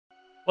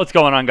What's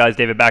going on, guys?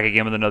 David back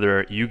again with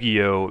another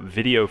Yu-Gi-Oh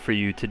video for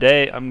you.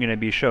 Today I'm going to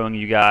be showing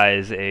you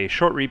guys a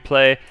short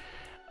replay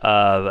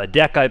of a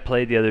deck I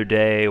played the other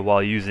day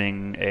while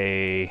using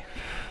a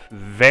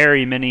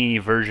very many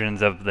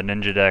versions of the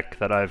ninja deck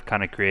that I've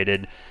kind of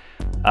created.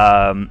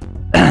 The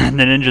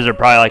ninjas are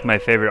probably like my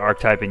favorite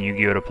archetype in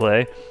Yu-Gi-Oh to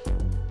play,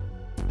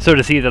 so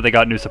to see that they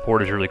got new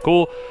support is really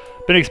cool.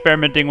 Been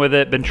experimenting with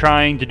it, been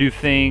trying to do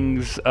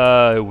things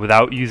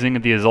without using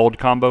the Isolde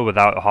combo,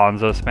 without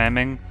Hanzo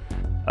spamming.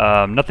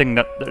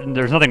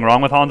 There's nothing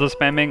wrong with Hanzo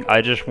spamming.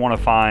 I just want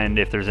to find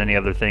if there's any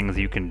other things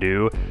you can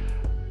do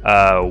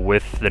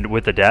with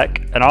the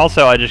deck. And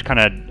also, I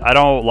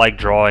don't like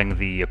drawing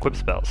the equip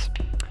spells.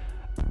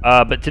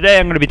 But today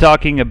I'm going to be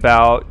talking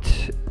about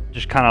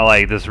just kind of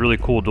like this really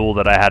cool duel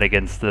that I had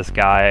against this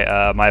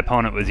guy. My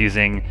opponent was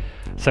using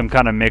some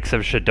kind of mix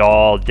of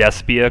Shaddoll,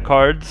 Despia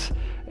cards,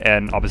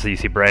 and obviously you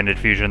see Branded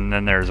Fusion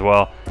in there as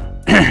well.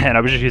 And I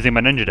was just using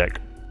my ninja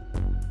deck.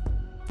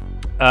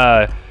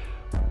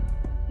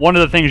 One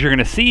of the things you're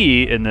going to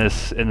see in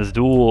this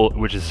duel,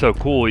 which is so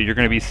cool, you're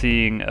going to be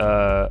seeing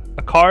a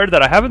card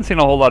that I haven't seen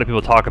a whole lot of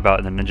people talk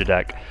about in the ninja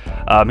deck.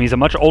 He's a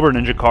much older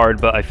ninja card,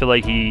 but I feel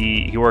like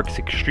he works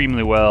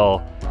extremely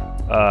well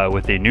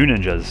with the new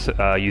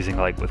ninjas, using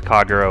like with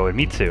Kagero and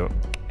Mitsu.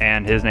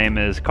 And his name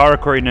is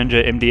Karakuri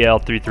Ninja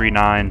MDL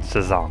 339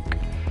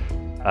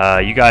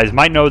 Sazank. You guys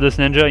might know this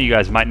ninja, you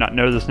guys might not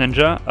know this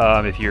ninja.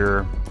 If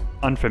you're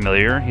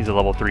unfamiliar, he's a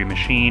level 3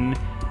 machine,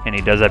 and he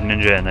does have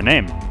ninja in the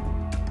name.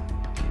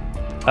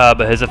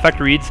 But his effect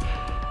reads,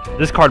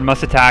 this card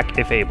must attack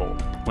if able.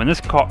 When this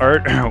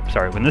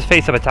when this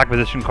face-up attack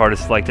position card is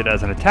selected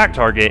as an attack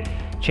target,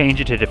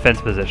 change it to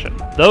defense position.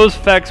 Those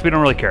effects we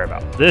don't really care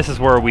about. This is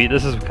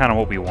kind of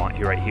what we want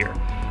here, right here.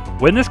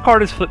 When this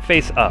card is flipped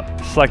face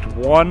up, select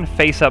one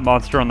face-up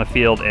monster on the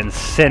field and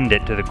send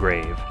it to the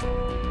grave.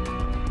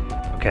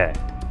 Okay,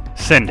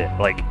 send it.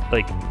 Like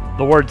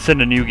the word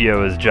send in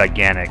Yu-Gi-Oh is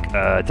gigantic.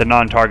 It's a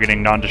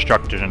non-targeting,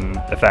 non-destruction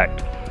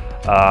effect.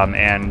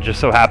 And just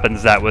so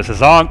happens that with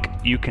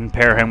Sazank, you can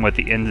pair him with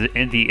the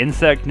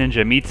Insect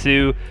Ninja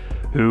Mitsu,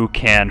 who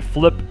can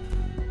flip,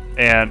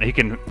 and he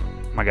can,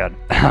 oh my god,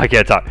 I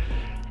can't talk.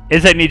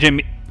 Insect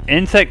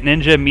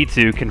Ninja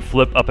Mitsu can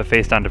flip up a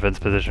face-down defense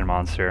position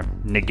monster,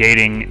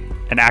 negating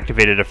an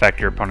activated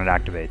effect your opponent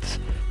activates.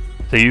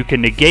 So you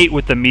can negate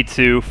with the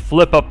Mitsu,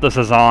 flip up the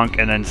Sazank,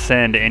 and then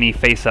send any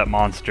face-up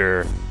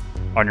monster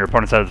on your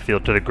opponent's side of the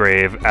field to the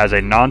grave as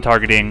a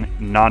non-targeting,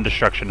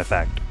 non-destruction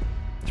effect.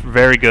 It's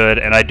very good,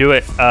 and I do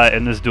it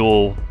in this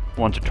duel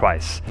once or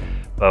twice.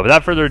 But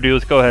without further ado,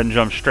 let's go ahead and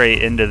jump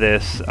straight into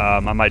this. I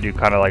might do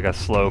kind of like a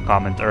slow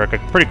comment, or a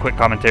pretty quick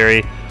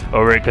commentary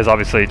over it, because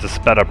obviously it's a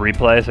sped up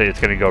replay, so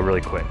it's going to go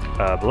really quick.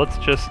 But let's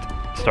just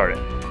start it.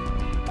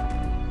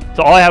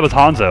 So all I had was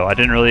Hanzo. I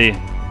didn't really...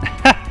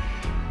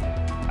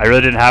 I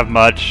really didn't have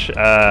much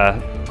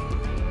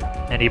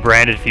any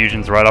branded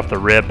fusions right off the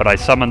rip, but I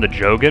summoned the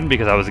Jogan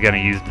because I was going to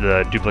use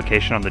the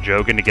duplication on the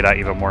Jogan to get out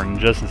even more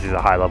ninja since he's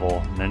a high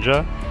level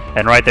ninja.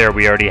 And right there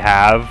we already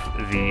have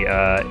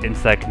the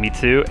Insect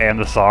Mitsu and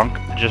the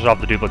Sazank just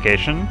off the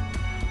duplication.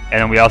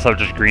 And then we also have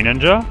just Green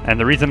Ninja. And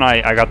the reason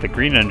I got the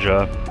Green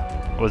Ninja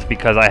was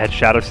because I had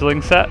Shadow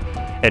Sealing set,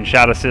 and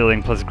Shadow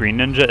Sealing plus Green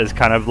Ninja is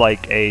kind of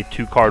like a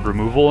 2-card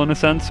removal in a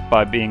sense,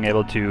 by being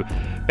able to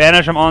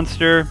banish a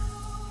monster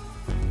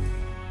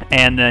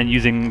and then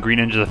using Green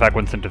Ninja's effect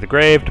when sent to the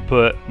grave to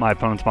put my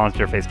opponent's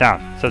monster face down.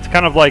 So it's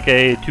kind of like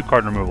a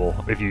 2-card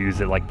removal if you use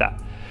it like that.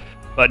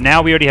 But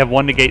now we already have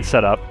one negate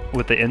set up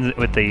with the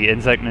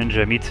Insect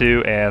Ninja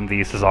Mitsu and the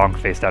Sazank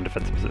face down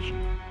defense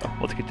position. So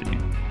let's continue.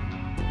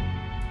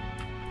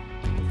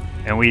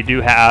 And we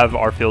do have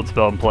our field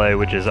spell in play,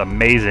 which is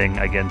amazing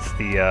against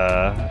the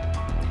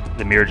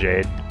Mirror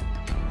Jade,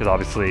 because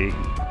obviously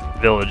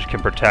Village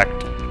can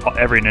protect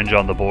every ninja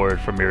on the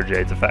board from Mirror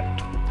Jade's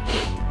effect.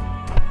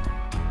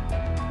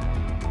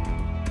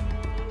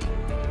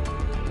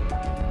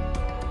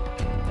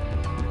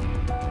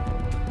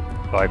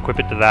 So I equip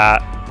it to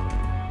that.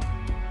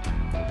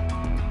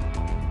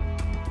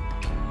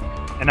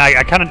 And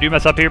I kind of do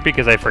mess up here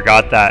because I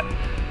forgot that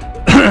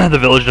the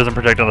village doesn't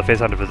protect on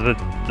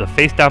the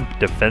face-down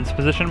defense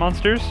position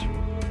monsters.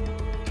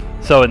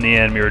 So in the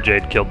end, Mirror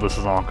Jade killed the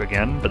Sazank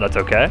again, but that's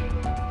okay.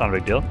 Not a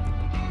big deal.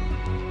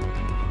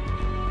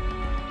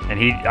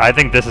 And I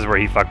think this is where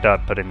he fucked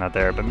up putting that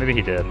there, but maybe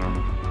he did. I don't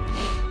know.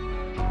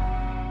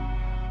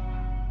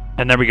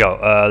 And there we go.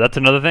 That's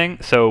another thing.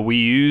 So we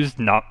used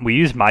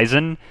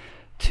Maizen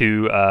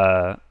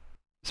to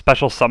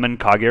special summon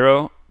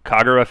Kagero.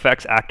 Kagero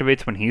effects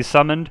activates when he's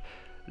summoned.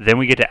 Then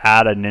we get to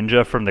add a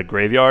ninja from the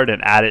graveyard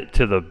and add it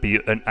to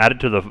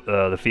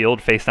the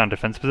field face down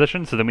defense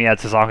position. So then we add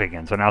Sazank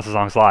again. So now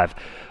Sazank's live.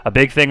 A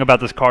big thing about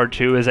this card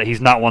too is that he's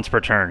not once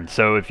per turn.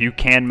 So if you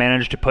can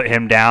manage to put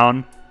him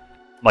down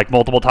like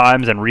multiple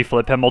times and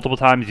reflip him multiple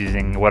times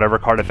using whatever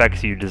card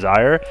effects you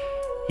desire,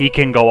 he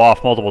can go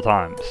off multiple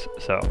times.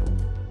 So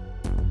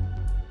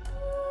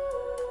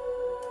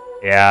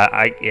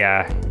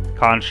yeah,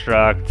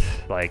 Construct,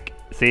 like,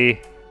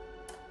 see?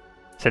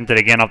 Sent it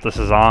again off the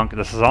Sazank. The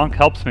Sazank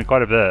helps me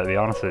quite a bit, to be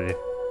honest with you.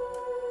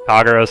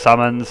 Kagero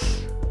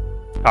summons.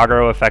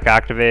 Kagero effect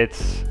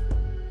activates.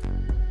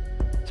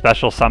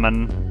 Special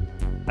summon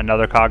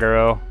another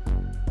Kagero.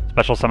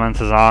 Special summon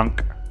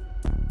Sazank.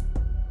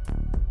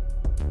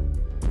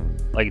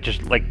 Like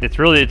it's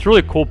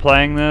really cool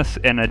playing this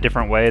in a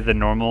different way than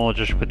normal,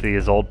 just with the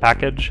Isolde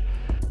package.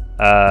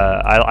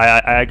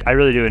 I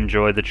really do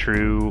enjoy the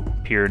true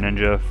pure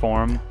ninja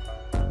form.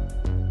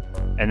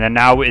 And then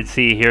now we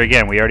see here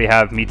again, we already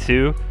have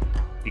Mitsu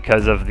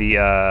because of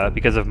the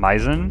because of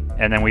Maizen,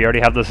 and then we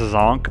already have the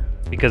Sazank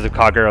because of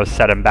Kagero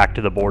set him back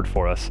to the board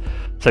for us.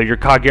 So your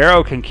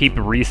Kagero can keep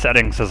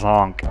resetting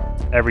Sazank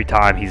every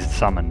time he's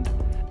summoned.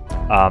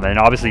 And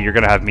obviously you're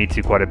going to have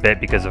Mitsu quite a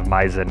bit because of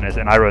Maizen,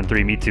 and I run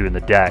 3 Mitsu in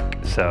the deck,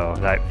 so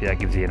that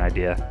gives you an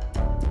idea.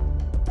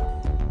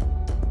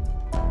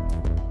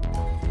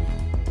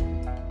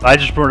 I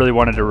just really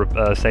wanted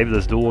to save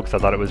this duel because I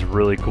thought it was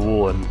really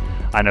cool, and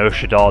I know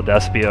Shaddoll,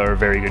 Despia are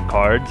very good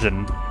cards,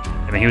 and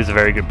I mean he was a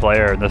very good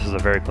player, and this was a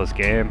very close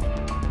game.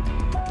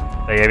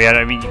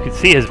 I mean you can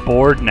see his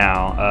board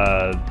now.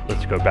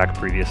 Let's go back a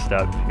previous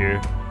step here.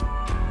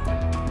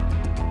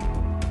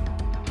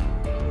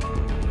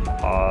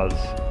 Pause.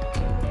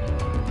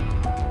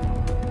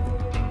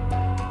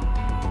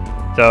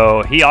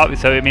 So he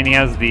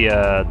has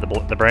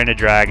the branded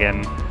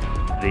dragon,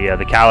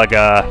 the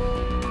Caliga,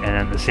 and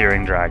then the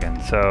Searing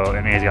Dragon. So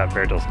and he's got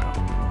Fairytale Snow.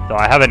 So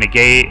I have a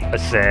negate,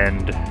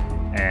 ascend,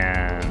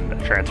 and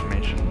a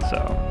transformation.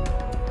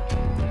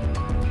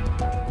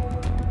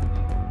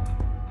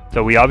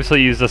 So we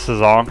obviously use the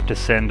Sazank to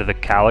send the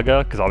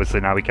Caliga, because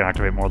obviously now we can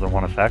activate more than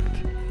one effect.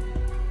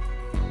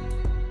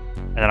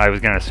 And then I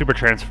was going to super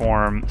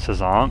transform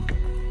Sazank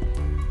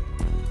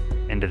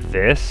into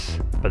this,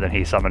 but then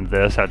he summoned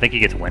this. I think he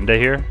gets Winda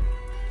here.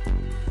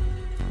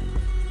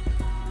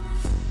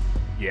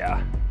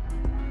 Yeah.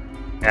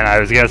 And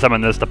I was going to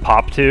summon this to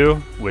pop 2,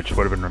 which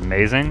would have been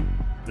amazing.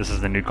 This is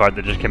the new card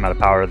that just came out of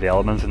Power of the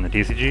Elements in the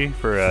TCG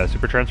for a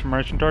super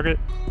transformation target.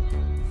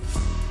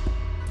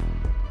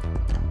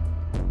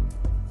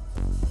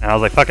 And I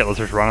was like, fuck it, let's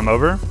just run him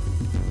over.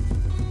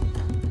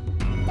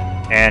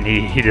 And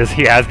he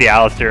has the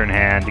Alistair in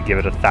hand to give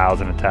it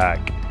 1,000 attack,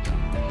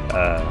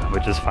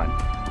 which is fine.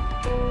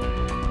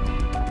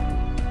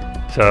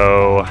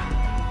 So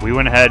we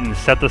went ahead and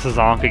set the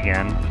Sazank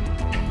again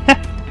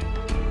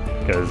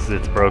because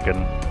it's broken,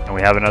 and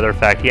we have another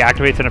effect. He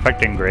activates an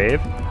effect in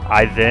Grave.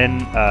 I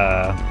then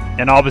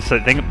and obviously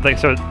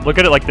so look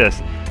at it like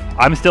this.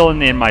 I'm still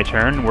in my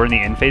turn. We're in the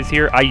end phase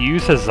here. I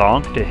use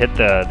Sazank to hit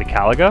the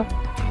Caliga.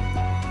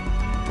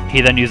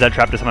 He then used that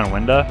trap to summon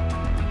Winda.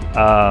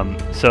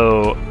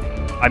 So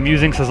I'm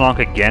using Sazank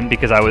again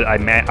because I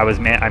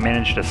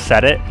managed to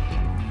set it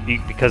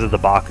because of the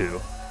Baku,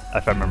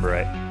 if I remember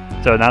right.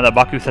 So now that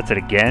Baku sets it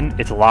again,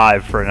 it's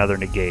live for another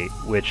negate,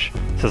 which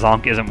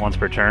Sazank isn't once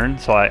per turn,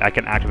 so I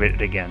can activate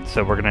it again.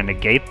 So we're going to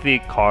negate the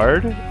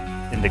card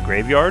in the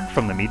graveyard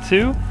from the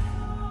Mitsu,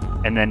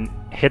 and then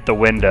hit the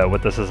Winda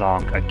with the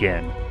Sazank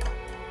again.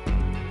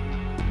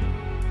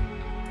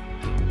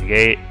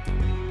 Negate,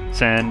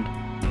 send.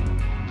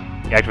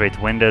 He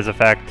activates Winda's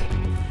effect.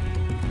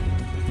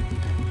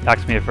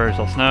 Attacks me at first,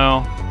 I'll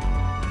snow.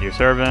 Your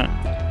servant.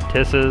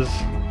 Tisses.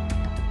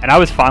 And I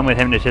was fine with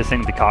him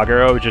tissing the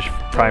Kagero just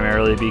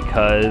primarily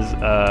because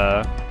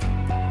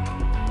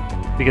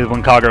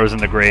when Kagero's in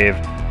the grave,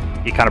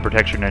 he kind of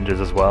protects your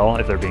ninjas as well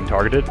if they're being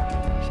targeted.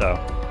 So,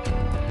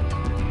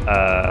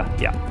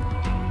 yeah.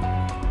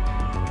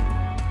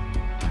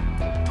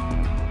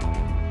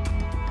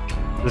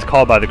 This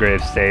Call by the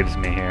Grave saves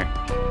me here.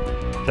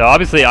 So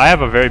obviously I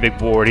have a very big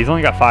board. He's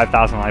only got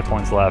 5,000 life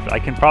points left. I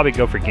can probably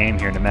go for game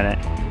here in a minute.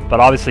 But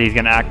obviously he's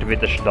going to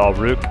activate the Shaddoll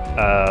Rook,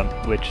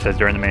 which says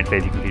during the main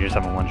phase you can future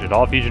summon 1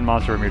 Shaddoll fusion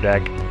monster from your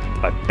deck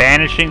by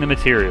banishing the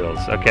materials.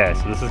 Okay,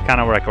 so this is kind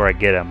of where I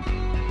get him.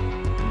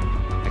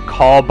 I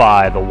call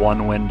by the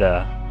 1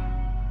 Winda,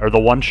 or the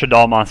 1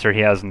 Shaddoll monster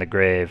he has in the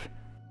grave,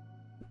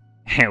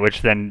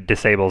 which then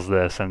disables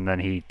this, and then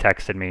he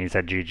texted me, he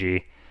said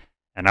GG,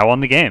 and I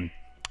won the game.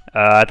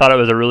 I thought it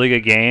was a really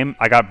good game.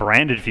 I got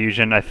branded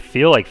fusion, I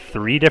feel like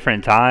 3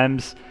 different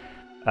times.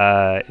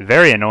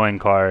 Very annoying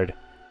card.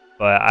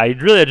 But I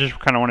just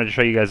kind of wanted to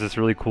show you guys this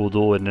really cool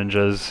duel with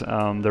ninjas.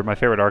 They're my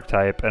favorite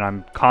archetype, and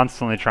I'm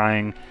constantly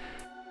trying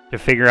to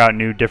figure out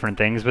new different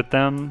things with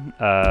them.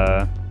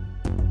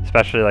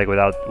 Especially like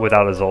without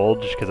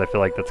Isolde, just because I feel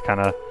like that's kind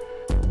of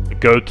the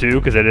go-to,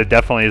 because it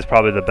definitely is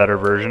probably the better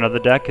version of the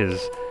deck,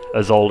 is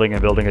Isolding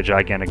and building a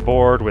gigantic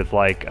board with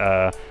like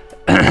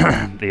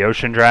the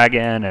Ocean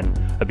Dragon and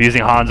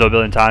abusing Hanzo a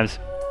billion times.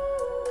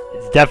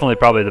 It's definitely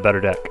probably the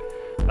better deck.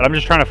 But I'm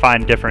just trying to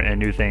find different and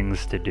new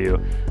things to do.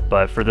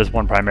 But for this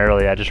one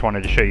primarily, I just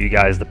wanted to show you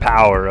guys the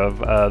power of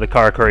the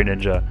Karakuri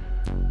Ninja.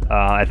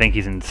 I think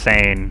he's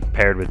insane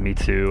paired with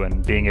Mitsu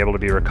and being able to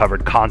be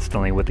recovered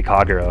constantly with the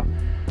Kagero.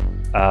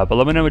 But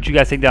let me know what you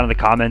guys think down in the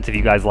comments, if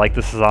you guys like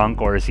the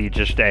Sazank, or is he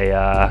just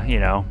a, you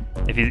know,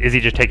 is he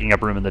just taking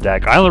up room in the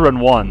deck? I only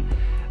run 1.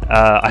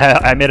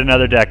 I made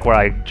another deck where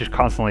I just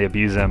constantly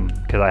abuse him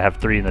because I have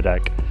 3 in the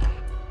deck.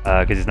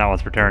 Because he's not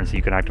once per turn, so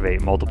you can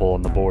activate multiple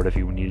on the board if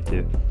you needed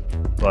to.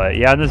 But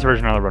yeah, in this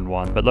version I only run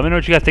 1. But let me know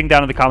what you guys think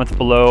down in the comments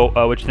below.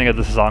 What you think of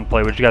the Sazank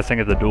play, what you guys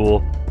think of the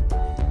duel.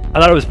 I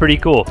thought it was pretty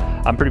cool.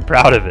 I'm pretty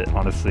proud of it,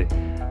 honestly.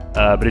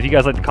 But if you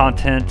guys like the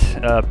content,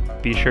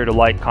 be sure to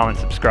like, comment,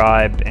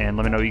 subscribe, and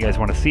let me know what you guys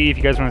want to see. If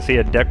you guys want to see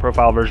a deck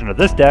profile version of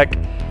this deck,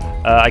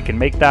 I can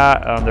make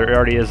that. There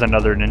already is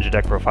another Ninja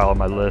deck profile on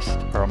my list,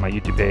 or on my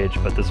YouTube page,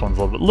 but this one's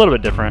a little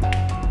bit different.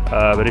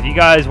 But if you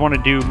guys want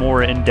to do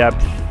more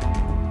in-depth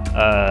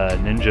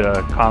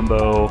Ninja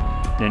combo,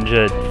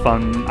 Ninja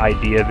fun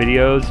idea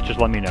videos, just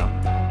let me know.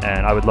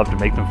 And I would love to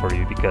make them for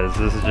you, because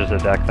this is just a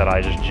deck that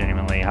I just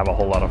genuinely have a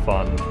whole lot of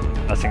fun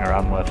messing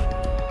around with.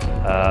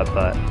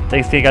 But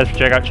thanks to you guys for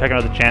checking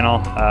out the channel.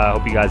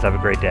 Hope you guys have a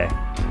great day.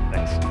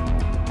 Thanks.